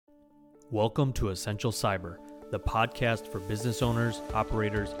Welcome to Essential Cyber, the podcast for business owners,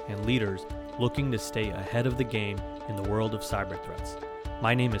 operators, and leaders looking to stay ahead of the game in the world of cyber threats.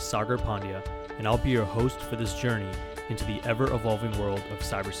 My name is Sagar Pandya, and I'll be your host for this journey into the ever-evolving world of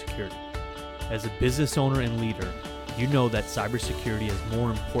cybersecurity. As a business owner and leader, you know that cybersecurity is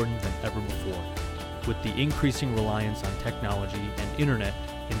more important than ever before. With the increasing reliance on technology and internet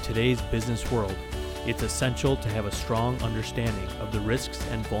in today's business world, it's essential to have a strong understanding of the risks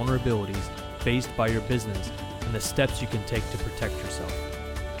and vulnerabilities faced by your business and the steps you can take to protect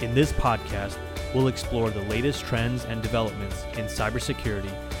yourself. In this podcast, we'll explore the latest trends and developments in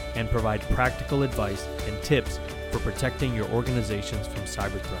cybersecurity and provide practical advice and tips for protecting your organizations from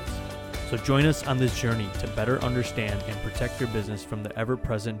cyber threats. So join us on this journey to better understand and protect your business from the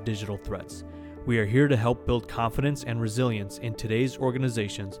ever-present digital threats. We are here to help build confidence and resilience in today's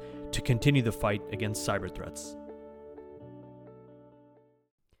organizations to continue the fight against cyber threats.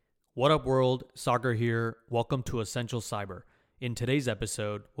 What up, world? Sagar here. Welcome to Essential Cyber. In today's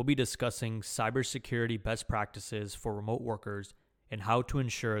episode, we'll be discussing cybersecurity best practices for remote workers and how to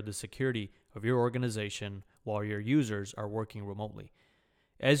ensure the security of your organization while your users are working remotely.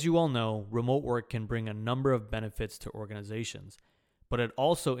 As you all know, remote work can bring a number of benefits to organizations, but it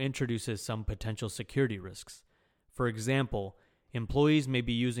also introduces some potential security risks. For example, employees may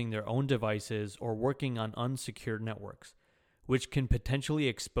be using their own devices or working on unsecured networks, which can potentially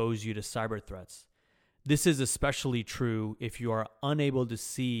expose you to cyber threats. This is especially true if you are unable to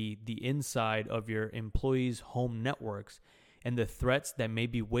see the inside of your employees' home networks and the threats that may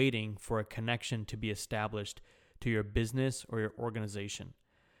be waiting for a connection to be established to your business or your organization.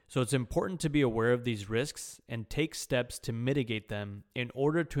 So it's important to be aware of these risks and take steps to mitigate them in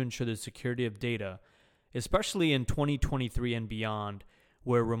order to ensure the security of data, especially in 2023 and beyond,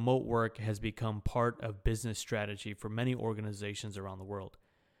 where remote work has become part of business strategy for many organizations around the world.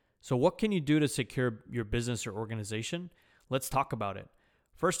 So what can you do to secure your business or organization? Let's talk about it.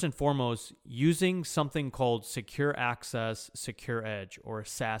 First and foremost, using something called Secure Access, Secure Edge, or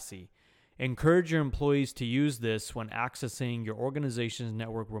SASE. Encourage your employees to use this when accessing your organization's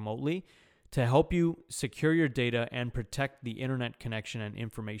network remotely to help you secure your data and protect the internet connection and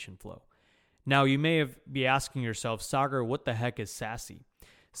information flow. Now, you may be asking yourself, Sagar, what the heck is SASE?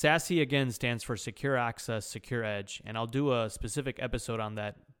 SASE, again, stands for Secure Access, Secure Edge, and I'll do a specific episode on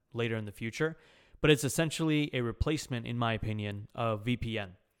that later in the future, but it's essentially a replacement, in my opinion, of VPN.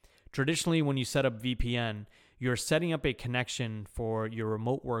 Traditionally, when you set up VPN, you're setting up a connection for your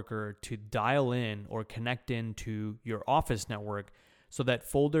remote worker to dial in or connect into your office network so that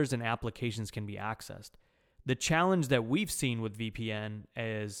folders and applications can be accessed. The challenge that we've seen with VPN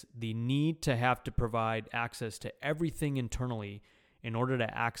is the need to have to provide access to everything internally in order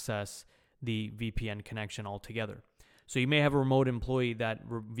to access the VPN connection altogether. So you may have a remote employee that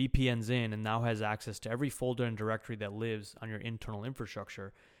VPNs in and now has access to every folder and directory that lives on your internal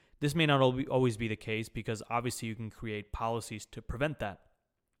infrastructure. This may not always be the case because obviously you can create policies to prevent that.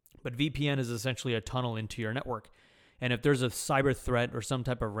 But VPN is essentially a tunnel into your network. And if there's a cyber threat or some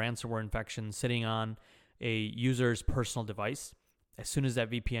type of ransomware infection sitting on a user's personal device, as soon as that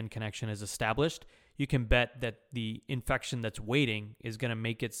VPN connection is established, you can bet that the infection that's waiting is going to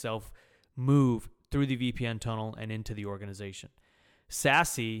make itself move through the VPN tunnel and into the organization.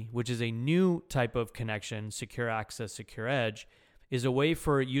 SASE, which is a new type of connection, Secure Access, Secure Edge, is a way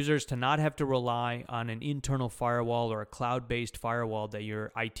for users to not have to rely on an internal firewall or a cloud-based firewall that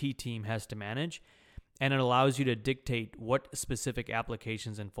your IT team has to manage, and it allows you to dictate what specific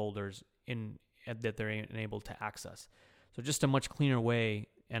applications and folders that they're enabled to access. So just a much cleaner way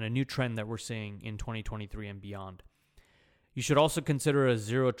and a new trend that we're seeing in 2023 and beyond. You should also consider a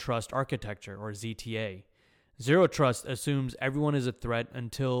Zero Trust architecture, or ZTA. Zero Trust assumes everyone is a threat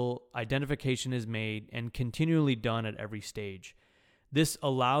until identification is made and continually done at every stage. This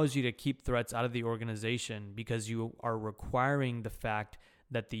allows you to keep threats out of the organization because you are requiring the fact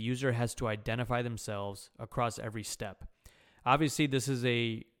that the user has to identify themselves across every step. Obviously, this is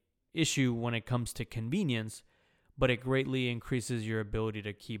an issue when it comes to convenience, but it greatly increases your ability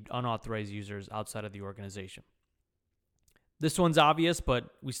to keep unauthorized users outside of the organization. This one's obvious, but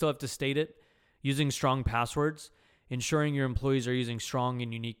we still have to state it. Using strong passwords, ensuring your employees are using strong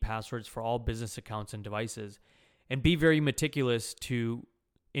and unique passwords for all business accounts and devices, and be very meticulous to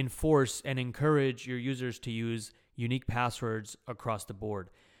enforce and encourage your users to use unique passwords across the board.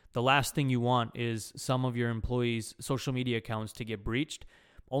 The last thing you want is some of your employees' social media accounts to get breached,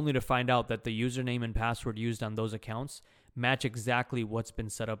 only to find out that the username and password used on those accounts match exactly what's been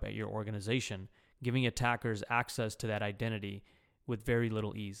set up at your organization, giving attackers access to that identity with very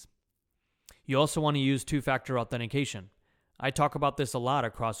little ease. You also want to use two-factor authentication. I talk about this a lot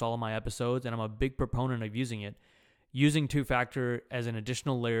across all of my episodes, and I'm a big proponent of using it. Using two-factor as an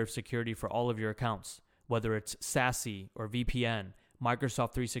additional layer of security for all of your accounts, whether it's SASE or VPN,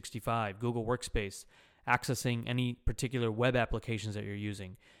 Microsoft 365, Google Workspace, accessing any particular web applications that you're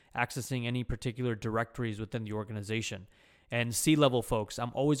using, accessing any particular directories within the organization. And C-level folks,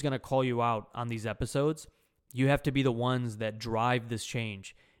 I'm always going to call you out on these episodes. You have to be the ones that drive this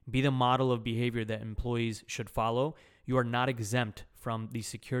change. Be the model of behavior that employees should follow. You are not exempt from the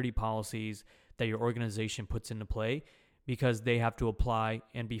security policies that your organization puts into play because they have to apply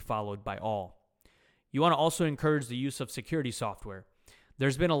and be followed by all. You want to also encourage the use of security software.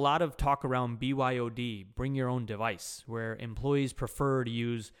 There's been a lot of talk around BYOD, bring your own device, where employees prefer to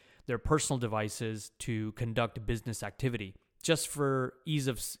use their personal devices to conduct business activity, just for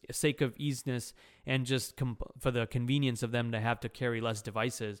sake of easiness and just for the convenience of them to have to carry less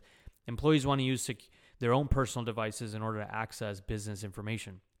devices. Employees want to use their own personal devices in order to access business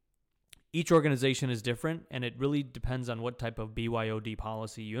information. Each organization is different, and it really depends on what type of BYOD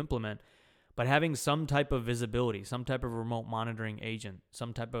policy you implement. But having some type of visibility, some type of remote monitoring agent,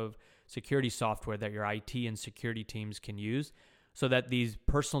 some type of security software that your IT and security teams can use so that these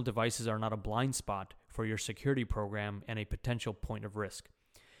personal devices are not a blind spot for your security program and a potential point of risk.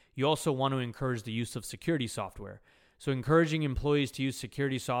 You also want to encourage the use of security software. So encouraging employees to use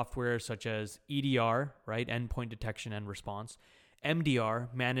security software such as EDR, right, endpoint detection and response,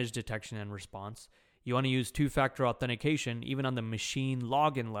 MDR, managed detection and response. You want to use two-factor authentication even on the machine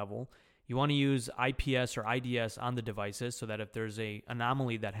login level. You want to use IPS or IDS on the devices so that if there's an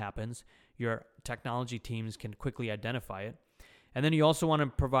anomaly that happens, your technology teams can quickly identify it. And then you also want to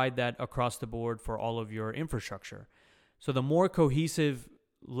provide that across the board for all of your infrastructure. So the more cohesive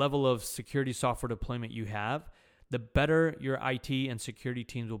level of security software deployment you have, the better your IT and security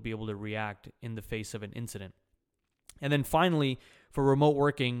teams will be able to react in the face of an incident. And then finally, for remote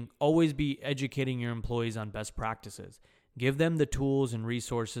working, always be educating your employees on best practices. Give them the tools and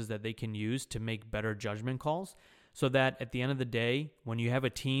resources that they can use to make better judgment calls so that at the end of the day, when you have a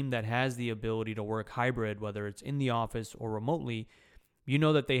team that has the ability to work hybrid, whether it's in the office or remotely, you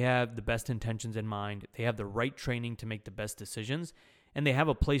know that they have the best intentions in mind, they have the right training to make the best decisions, and they have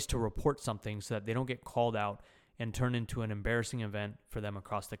a place to report something so that they don't get called out and turn into an embarrassing event for them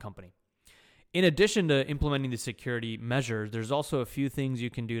across the company. In addition to implementing the security measures, there's also a few things you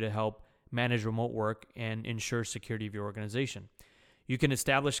can do to help manage remote work and ensure security of your organization. You can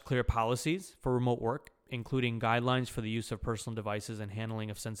establish clear policies for remote work, including guidelines for the use of personal devices and handling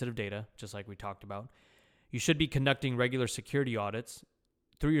of sensitive data, just like we talked about. You should be conducting regular security audits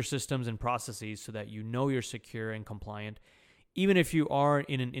through your systems and processes so that you know you're secure and compliant. Even if you are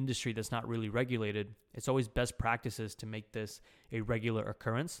in an industry that's not really regulated, it's always best practices to make this a regular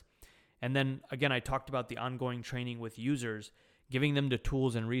occurrence. And then, again, I talked about the ongoing training with users, giving them the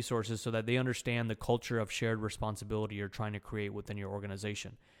tools and resources so that they understand the culture of shared responsibility you're trying to create within your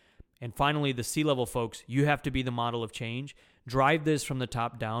organization. And finally, the C-level folks, you have to be the model of change. Drive this from the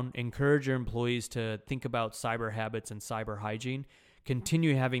top down. Encourage your employees to think about cyber habits and cyber hygiene.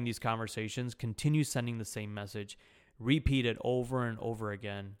 Continue having these conversations. Continue sending the same message. Repeat it over and over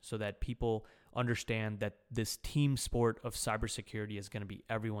again so that people understand that this team sport of cybersecurity is going to be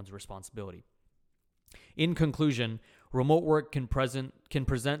everyone's responsibility. In conclusion, remote work can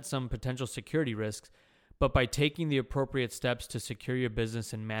present some potential security risks, but by taking the appropriate steps to secure your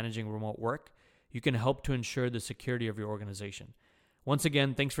business and managing remote work, you can help to ensure the security of your organization. Once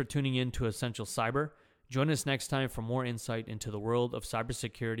again, thanks for tuning in to Essential Cyber. Join us next time for more insight into the world of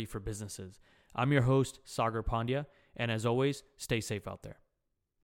cybersecurity for businesses. I'm your host, Sagar Pandya, and as always, stay safe out there.